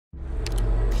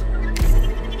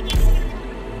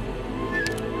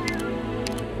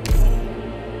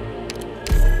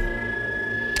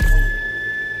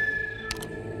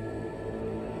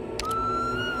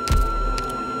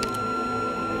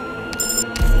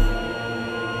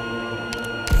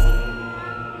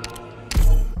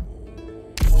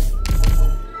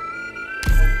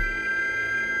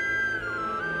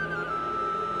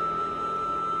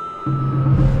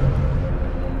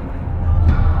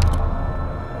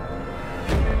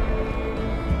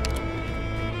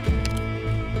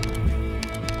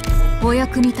お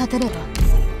役に立てれば。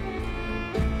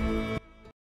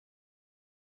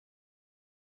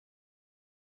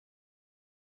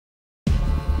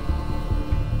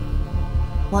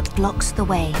What blocks the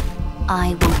way,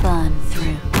 I will burn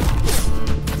through.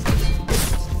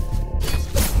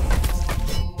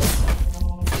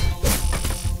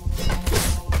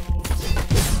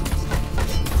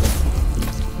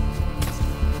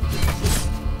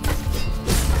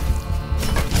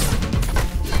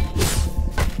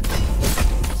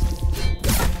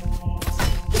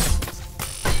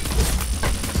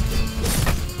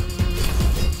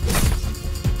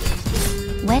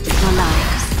 Wet your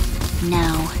lives,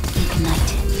 now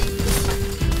ignited.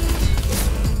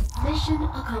 Mission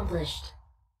accomplished.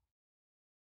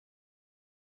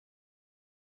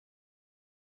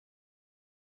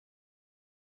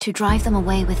 To drive them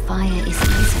away with fire is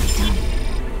easily done.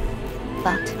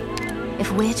 But if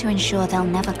we're to ensure they'll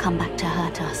never come back to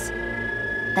hurt us,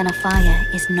 then a fire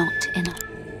is not enough.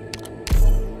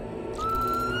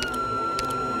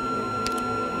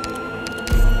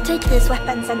 Take these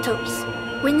weapons and tools.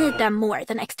 We need them more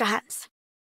than extra hands.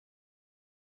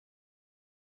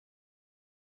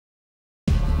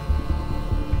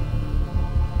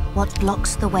 What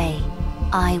blocks the way,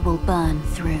 I will burn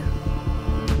through.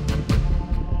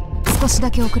 少し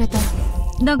だけ遅れた。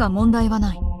だが問題は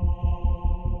ない。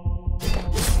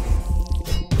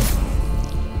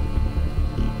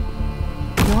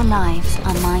Your lives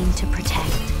are mine to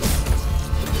protect.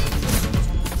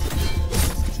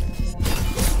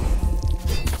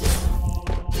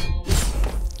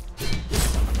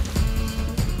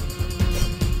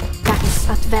 Dags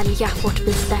att välja vårt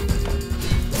byte.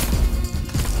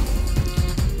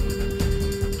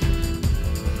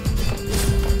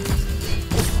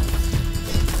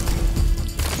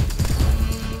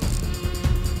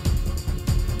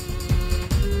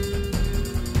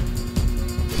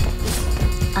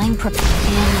 I'm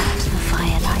preparing out the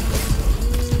firelight.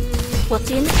 What's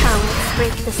in the cowards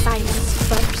break the silence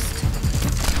first.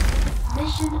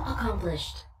 Mission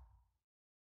accomplished.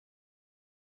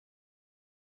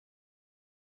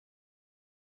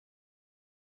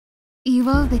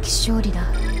 祝うべき勝利だ。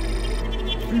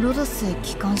ロドスへ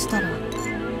帰還したら、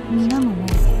皆もも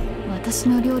う私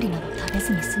の料理など食べ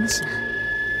ずに済むしな。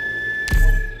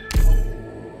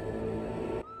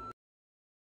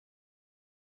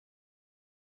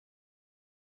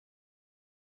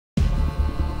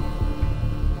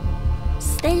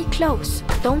Stay close,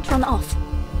 don't run off.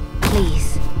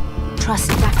 Please,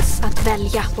 trust me. Dags att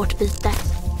välja vårt byte.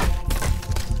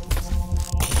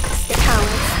 The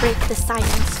cowards break the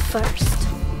silence first.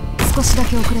 少しだ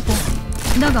け遅れた。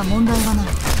だが問題はない。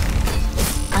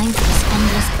I'm this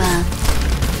endless burn.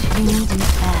 You needn't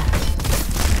fear.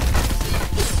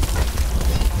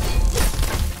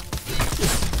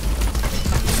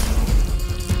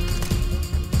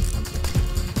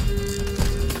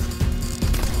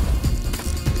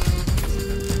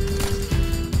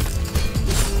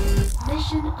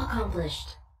 Mission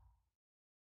accomplished.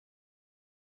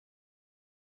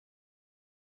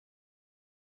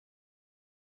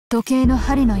 時計の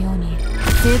針のように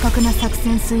正確な作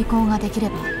戦遂行ができれ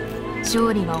ば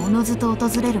勝利はおのずと訪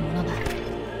れるものだ。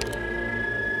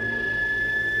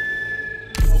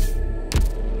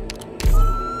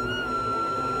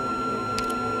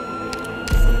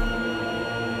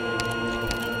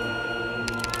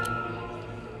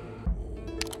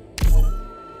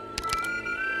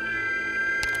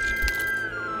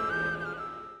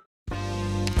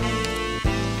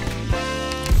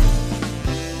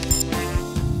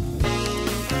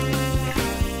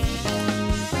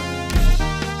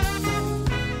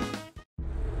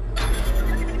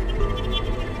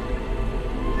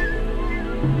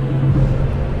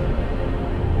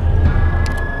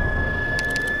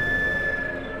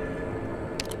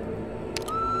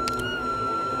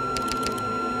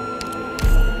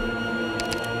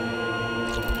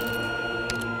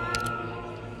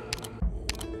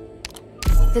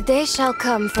The day shall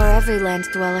come for every land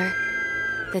dweller.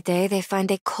 The day they find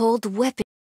a cold weapon.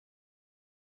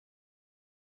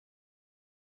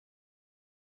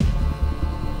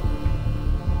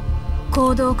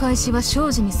 行動開始は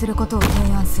生じにすることを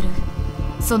提案する。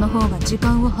その方が時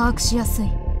間を把握しやすい。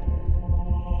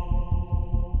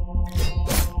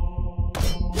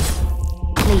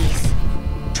Please,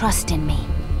 trust in me.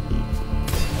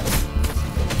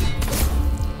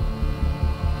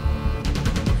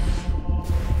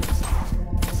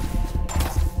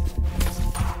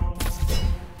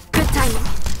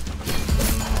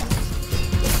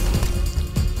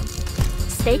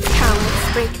 Stake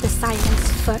cowards break the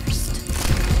silence first.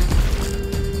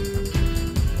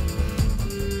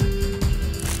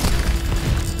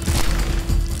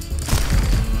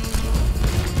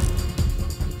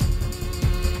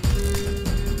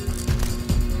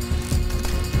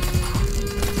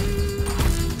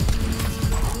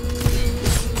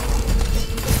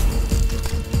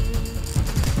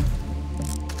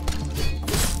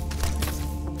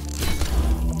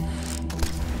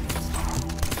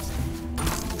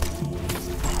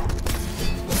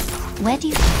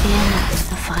 fear not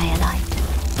the firelight.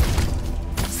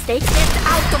 Stay get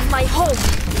out of my home!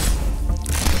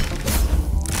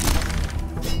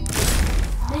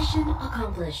 Mission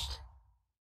accomplished.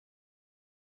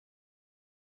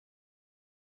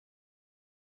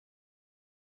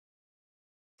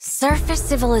 Surface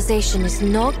civilization is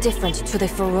no different to the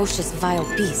ferocious vile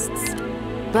beasts.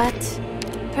 But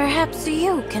perhaps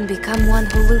you can become one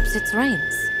who loops its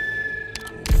reins.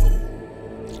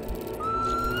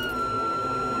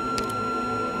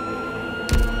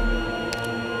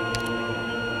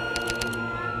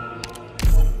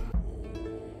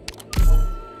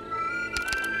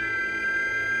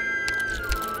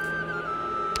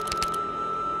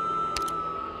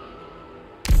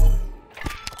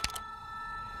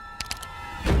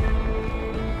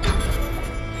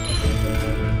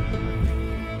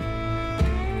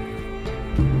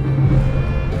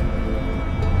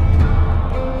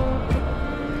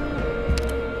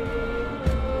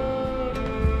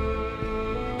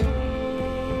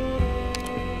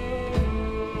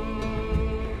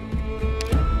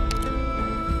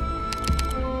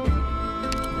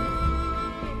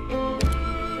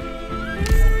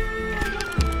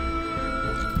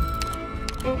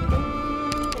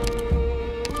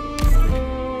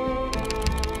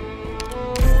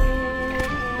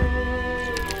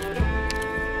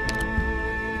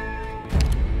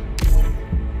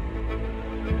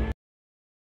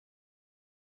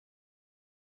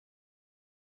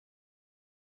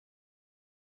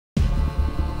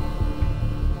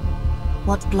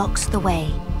 What blocks the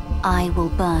way, I will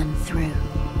burn through.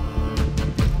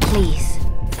 Please,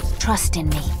 trust in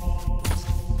me.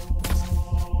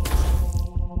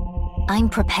 I'm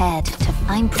prepared to...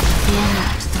 fear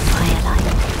not the firelight.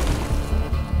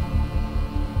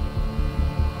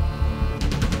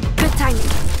 Good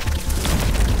timing.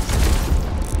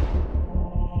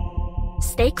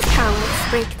 Stake cowards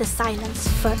break the silence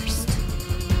first.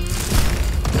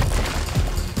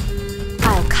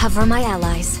 I'll cover my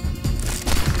allies.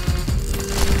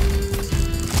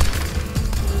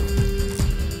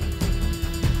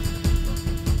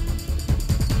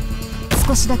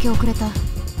 Just 少しだけ遅れた。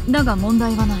だが問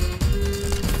題はない。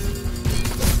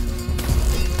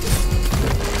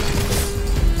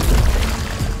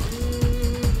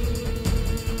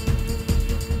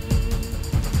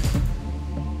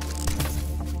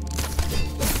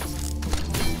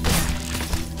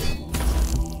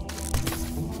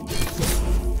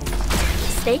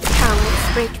Stake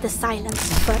cowards break the silence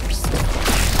first.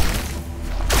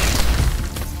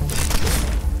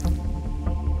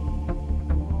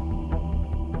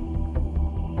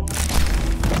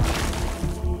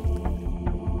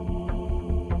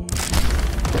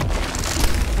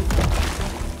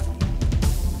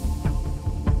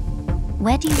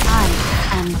 Where do you... I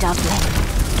am Dublin.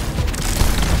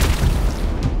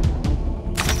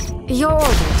 Your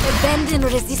order. Abandon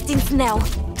resistance now,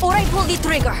 or I pull the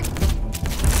trigger.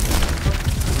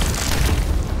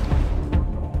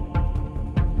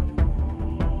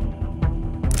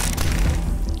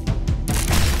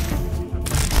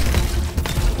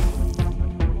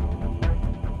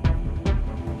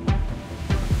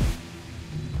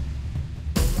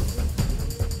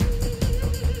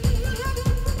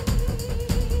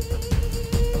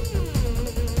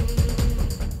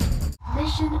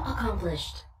 Mission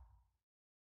accomplished.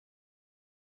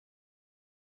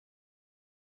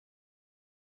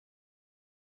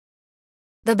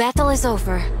 The battle is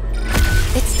over.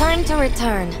 It's time to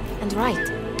return and write,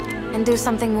 and do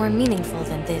something more meaningful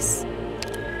than this.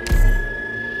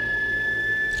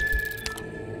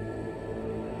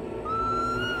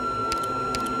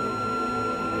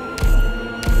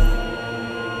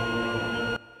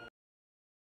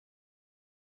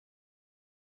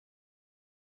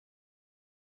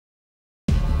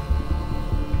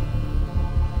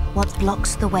 What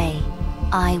blocks the way,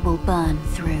 I will burn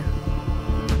through.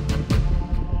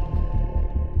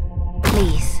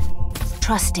 Please,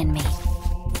 trust in me.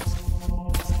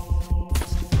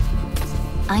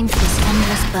 I'm this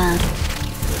endless burn.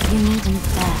 You needn't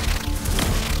fear.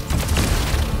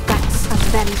 That's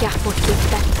Avenger what we've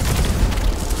done.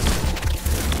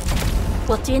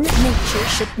 What in nature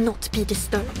should not be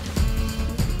disturbed.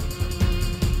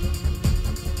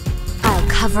 I'll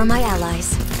cover my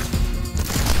allies.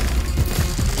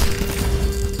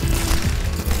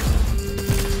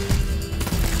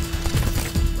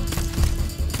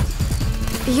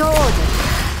 Your order.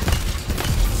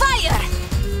 Fire!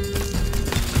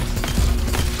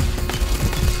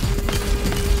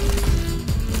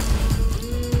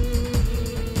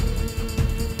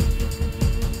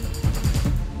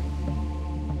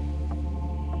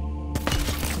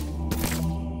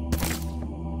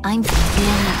 I'm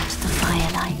fear not touch the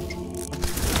firelight.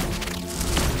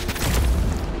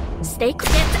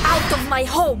 Get out of my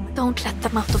home! Don't let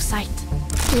them out of sight,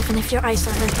 even if your eyes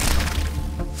are hurting.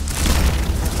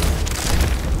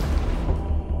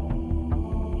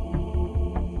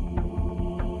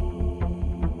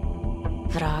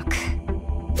 Vrak.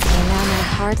 A man I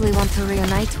hardly want to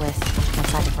reunite with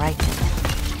once I've ripened.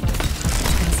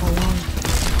 It's been so long.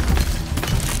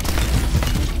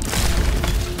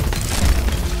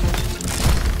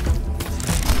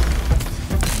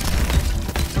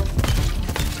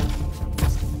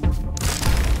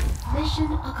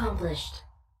 Mission accomplished.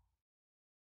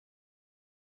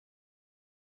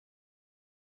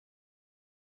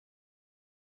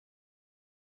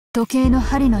 時計の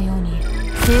針のように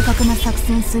正確な作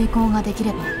戦遂行ができ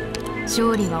れば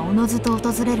勝利はおのずと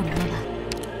訪れるものだ。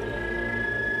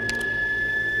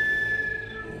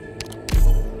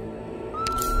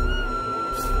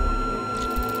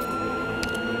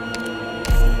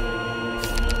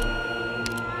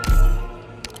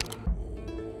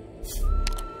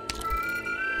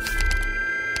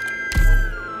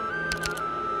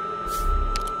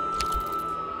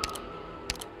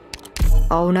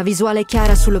Ho una visuale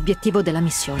chiara sull'obiettivo della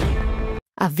missione.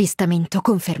 Avvistamento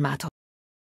confermato.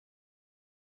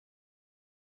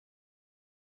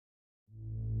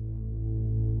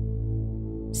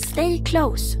 Stay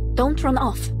close. Don't run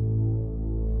off.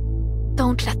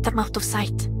 Don't let them out of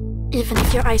sight, even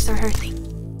if your eyes are hurting.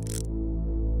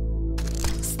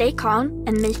 Stay calm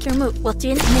and make your move. What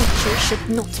in nature should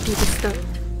not be disturbed.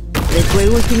 Le tue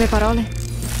ultime parole?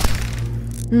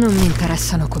 Non mi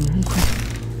interessano comunque.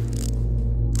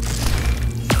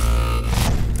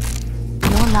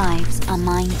 Your lives are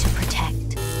mine to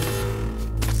protect.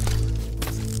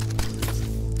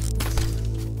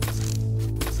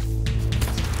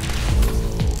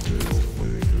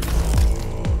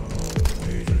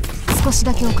少し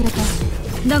だけ遅れた。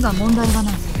だが問題は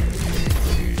ない。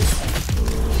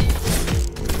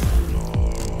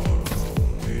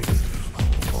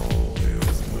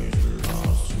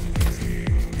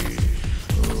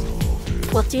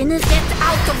What do you need? Get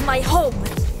out of my home!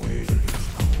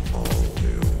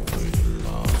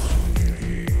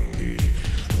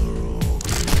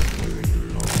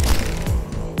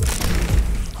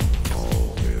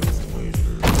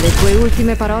 Le tue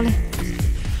ultime parole?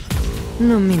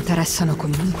 Non mi interessano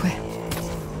comunque.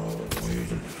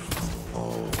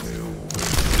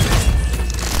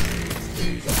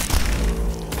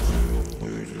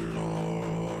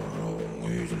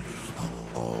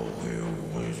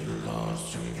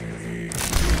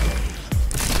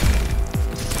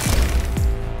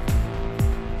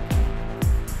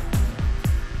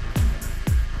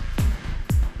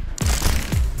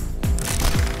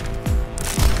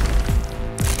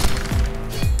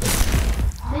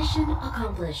 Mission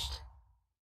accomplished.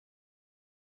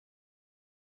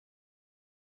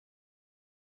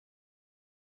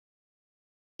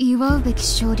 祝うべき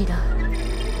勝利だ。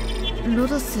ロ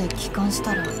ドスへ帰還し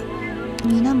たら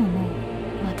皆もも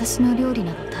う私の料理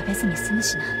など食べずに済む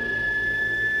しな。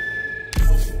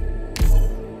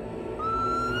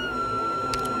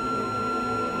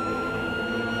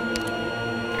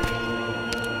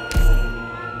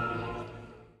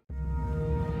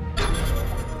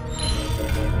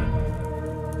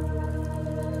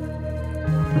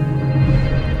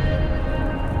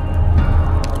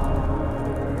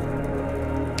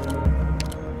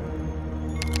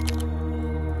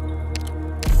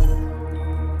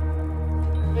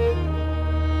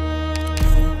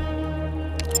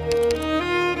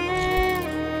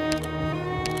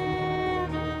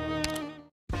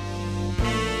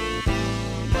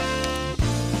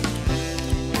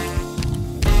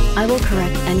I will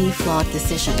correct any flawed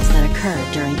decisions that occur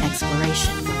during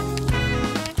exploration.「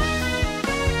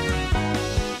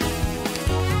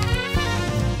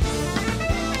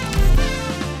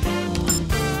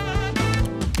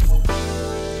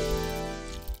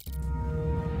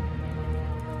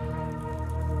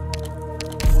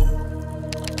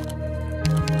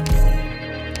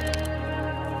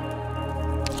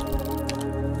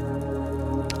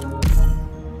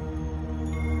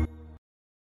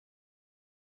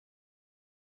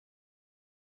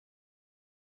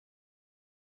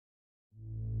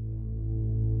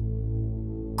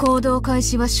行動開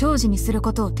始は生時にする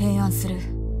ことを提案する。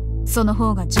その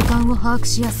方が時間を把握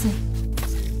しやすい。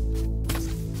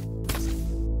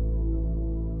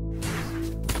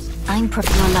I'm your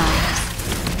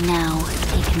lives, now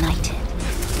ignited.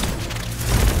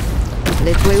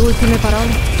 Le tue ultime parole?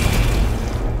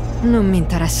 Non mi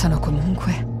interessano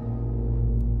comunque.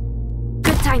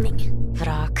 Good timing.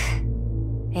 Vrak.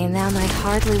 A man I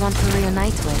hardly want to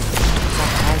reunite with.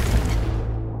 I've ripened.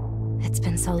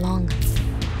 been so long.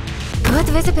 Good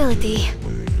visibility.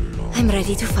 I'm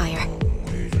ready to fire.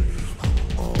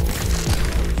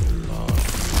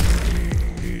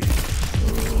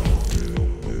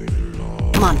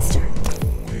 Monster.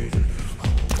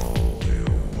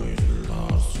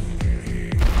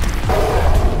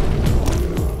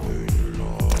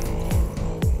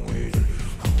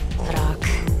 Rock.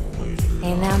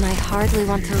 A man I hardly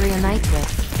want to reunite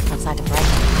with outside of Brighton.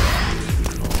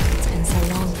 It's been so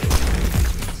long.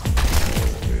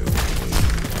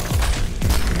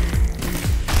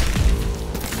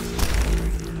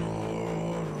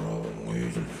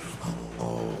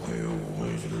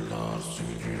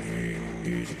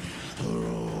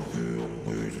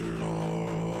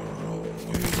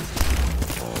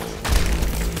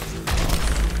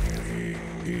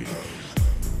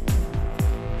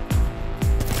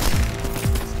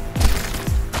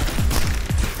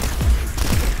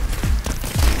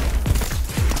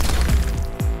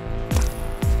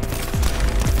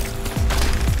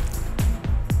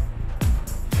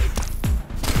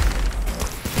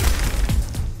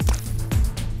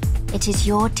 It is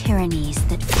your tyrannies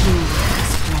that fuel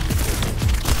this flame.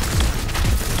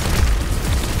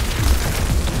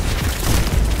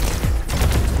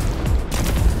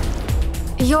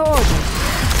 Your order.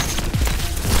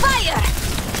 Fire!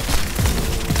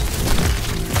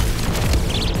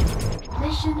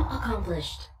 Mission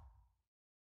accomplished.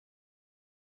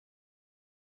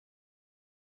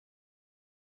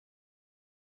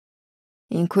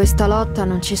 In questa lotta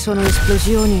non ci sono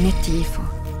esplosioni né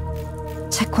tifo.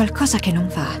 C'è qualcosa che non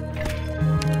va.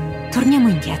 Torniamo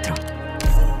indietro.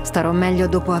 Starò meglio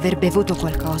dopo aver bevuto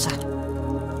qualcosa.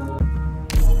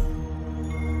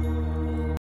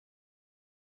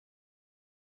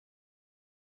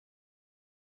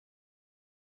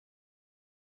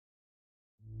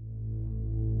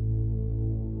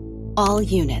 All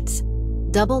units,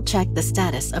 double-check the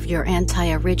status of your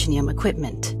anti-originium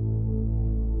equipment.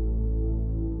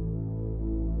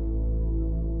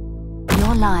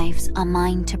 Your lives are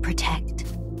mine to protect.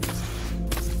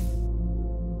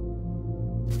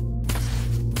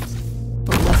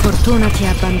 La fortuna ti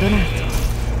ha abbandonato.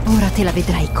 Ora te la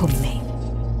vedrai con me.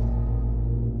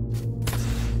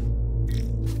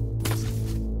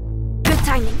 Good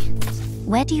timing.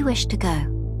 Where do you wish to go?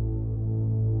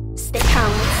 The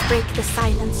cowards break the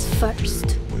silence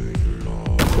first.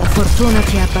 La fortuna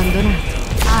ti ha abbandonato.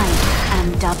 I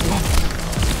am Dublin.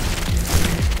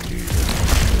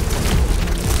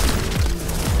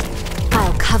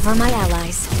 I'll cover my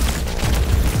allies.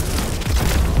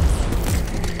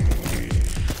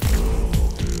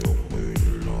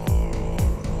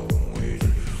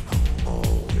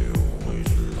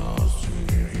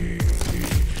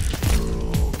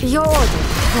 Your order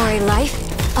for a life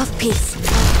of peace.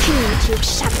 Punitive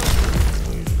shadow.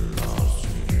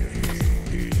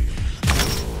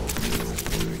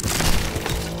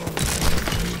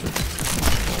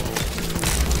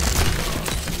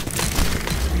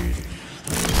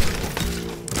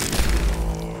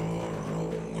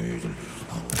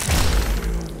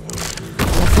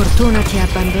 La fortuna ti ha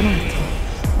abbandonato.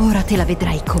 Ora te la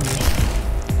vedrai con me.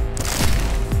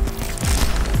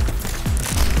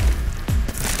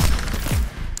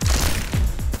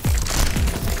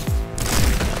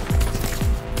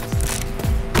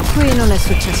 Qui non è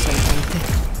successo niente.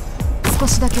 少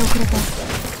しだけ遅れた。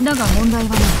だが問題は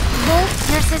ない。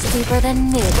Both nurses deeper than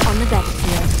mid on the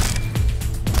battlefield.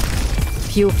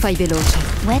 Più fai veloce.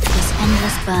 Wet this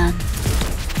endless burn.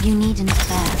 You need an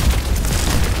affair.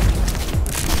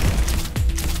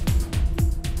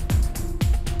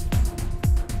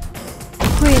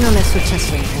 Qui non è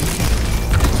successo niente.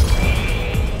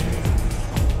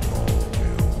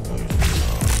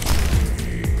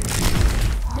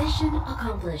 Mission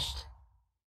accomplished.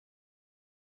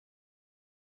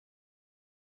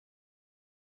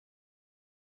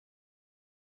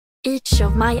 Each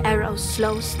of my arrows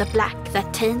slows the black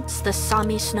that taints the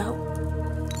Sami snow.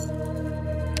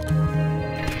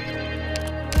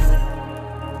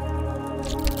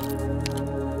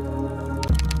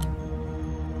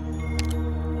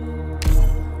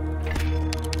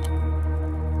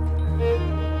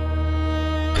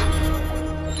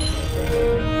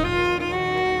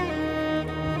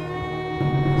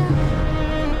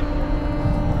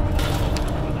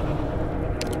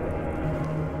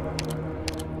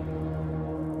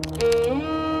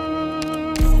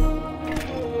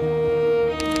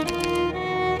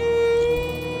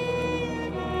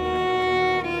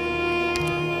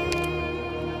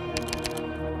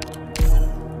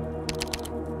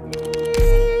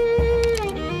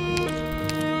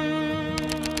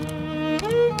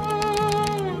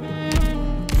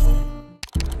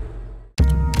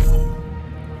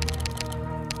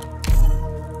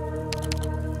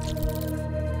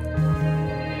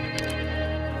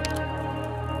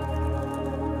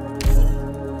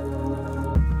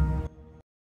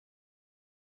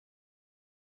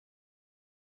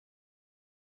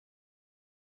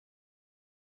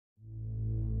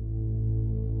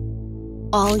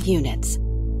 All units,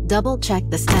 double check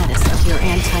the status of your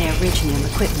anti-originium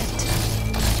equipment.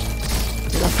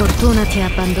 La fortuna ti ha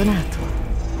abbandonato.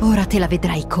 Ora te la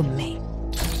vedrai con me.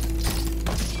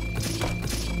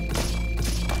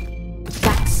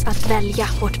 Dags att välja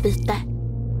vårt byte.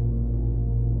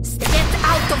 Get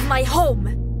out of my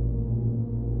home!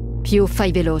 Più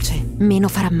fai veloce, meno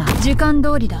farà male. 時間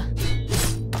通りだ。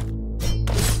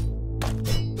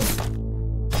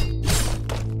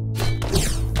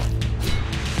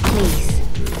 Please,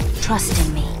 trust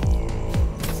in me.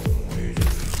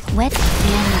 Wed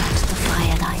fear not the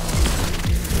firelight.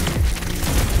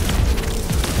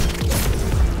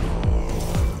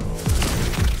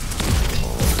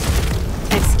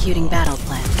 Executing battle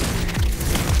plan.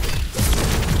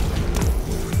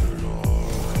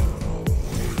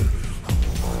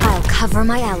 I'll cover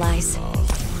my allies.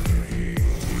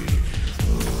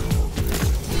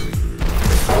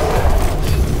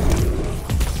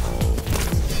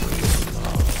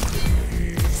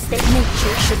 State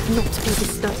nature should not be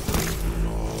disturbed.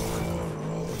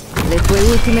 Le tue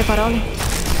ultime parole?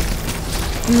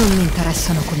 Non mi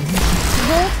interessano comunque.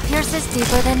 Wolf pierces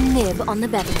deeper than nib on the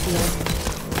battlefield.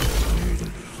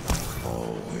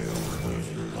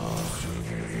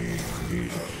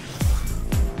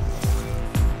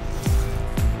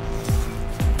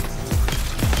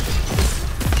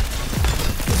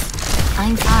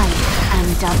 I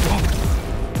am Dublin.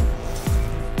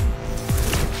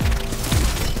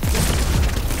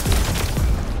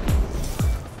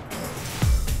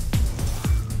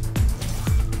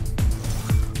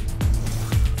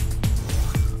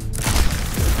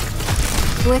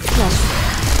 With pleasure.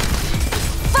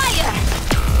 Fire!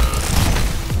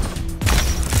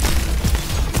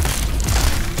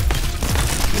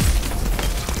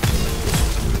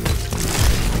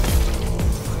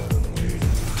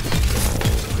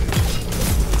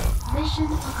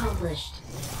 Mission accomplished.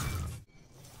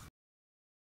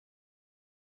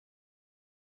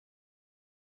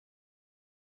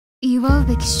 祝う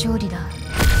べき勝利だ。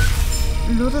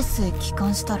ロドスへ帰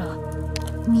還したら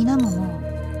皆もも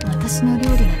う私の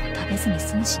料理など食べずに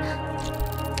済むしな。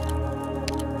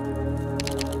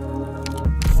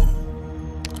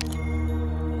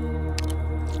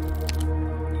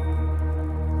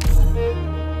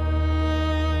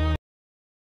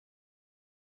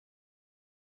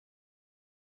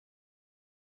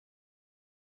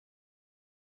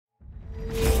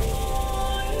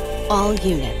All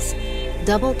units,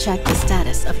 double check the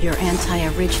status of your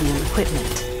anti-originium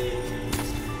equipment.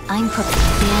 I'm prepared.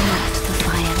 Fear not the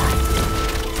firelight.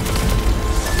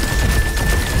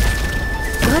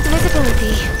 Good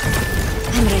visibility.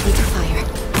 I'm ready to fire.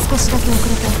 少しだけ遅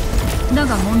れた。だ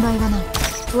が問題はない。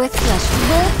 With pleasure.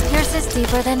 Wolf pierces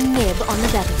deeper than nib on the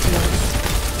battlefield.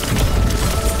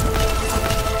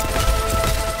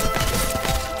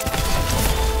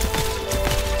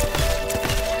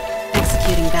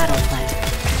 Executing battle plan.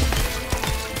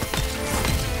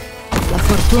 La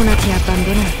fortuna ti ha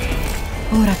abbandonato.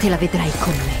 Ora te la vedrai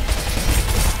con me.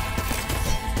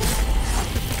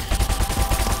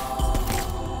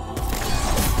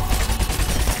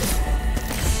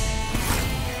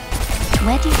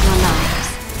 Ready your lives,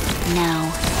 now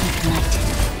ignited.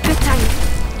 Good time.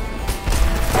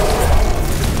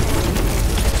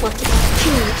 What is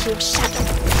change your shadow?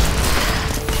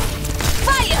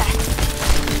 Fire!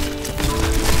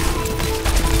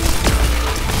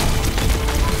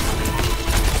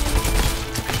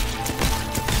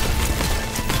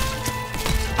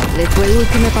 Le tue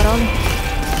ultime parole?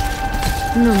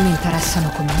 Non mi interessano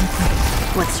comunque.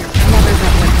 What's your... Never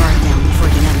let your guard down before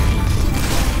the enemy.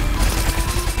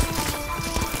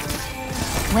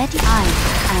 Ready, I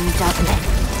am Dublin.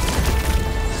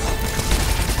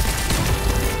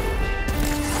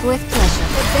 With pleasure.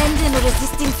 Abandon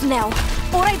resistance now,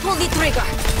 or I pull the trigger.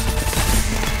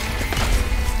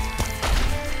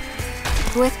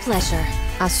 With pleasure.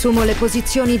 Assumo le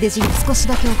posizioni desideri. 少し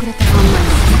だけ遅れた。 On my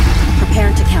mark.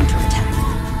 Prepare to counterattack.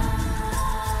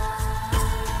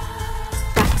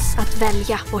 Dags att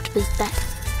välja vårt byte.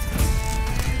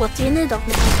 What do you need of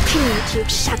me? Change your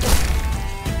shadow.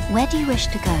 Where do you wish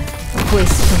to go?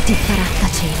 Questo ti farà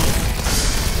tacere.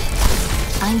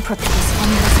 I'm prepared. This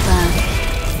endless burn.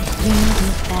 You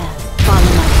needn't bear.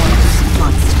 Follow my orders,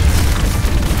 monster.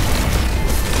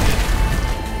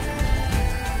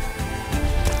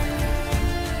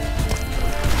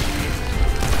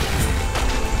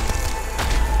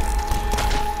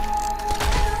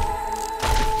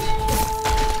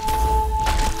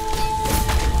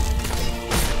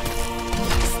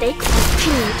 Stay close.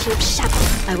 Change your shadow.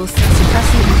 I will suppress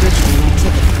the enrichment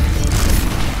activity.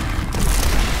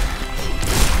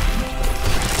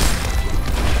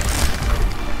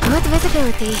 got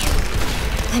visibility.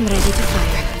 I'm ready to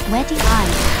fire. Ready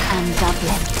eyes and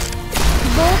doublet.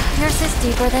 Bolt pierces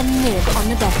deeper than mid on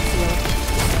the battlefield.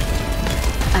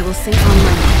 I will sync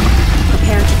online.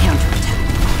 Prepare to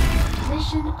counterattack.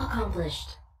 Mission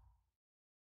accomplished.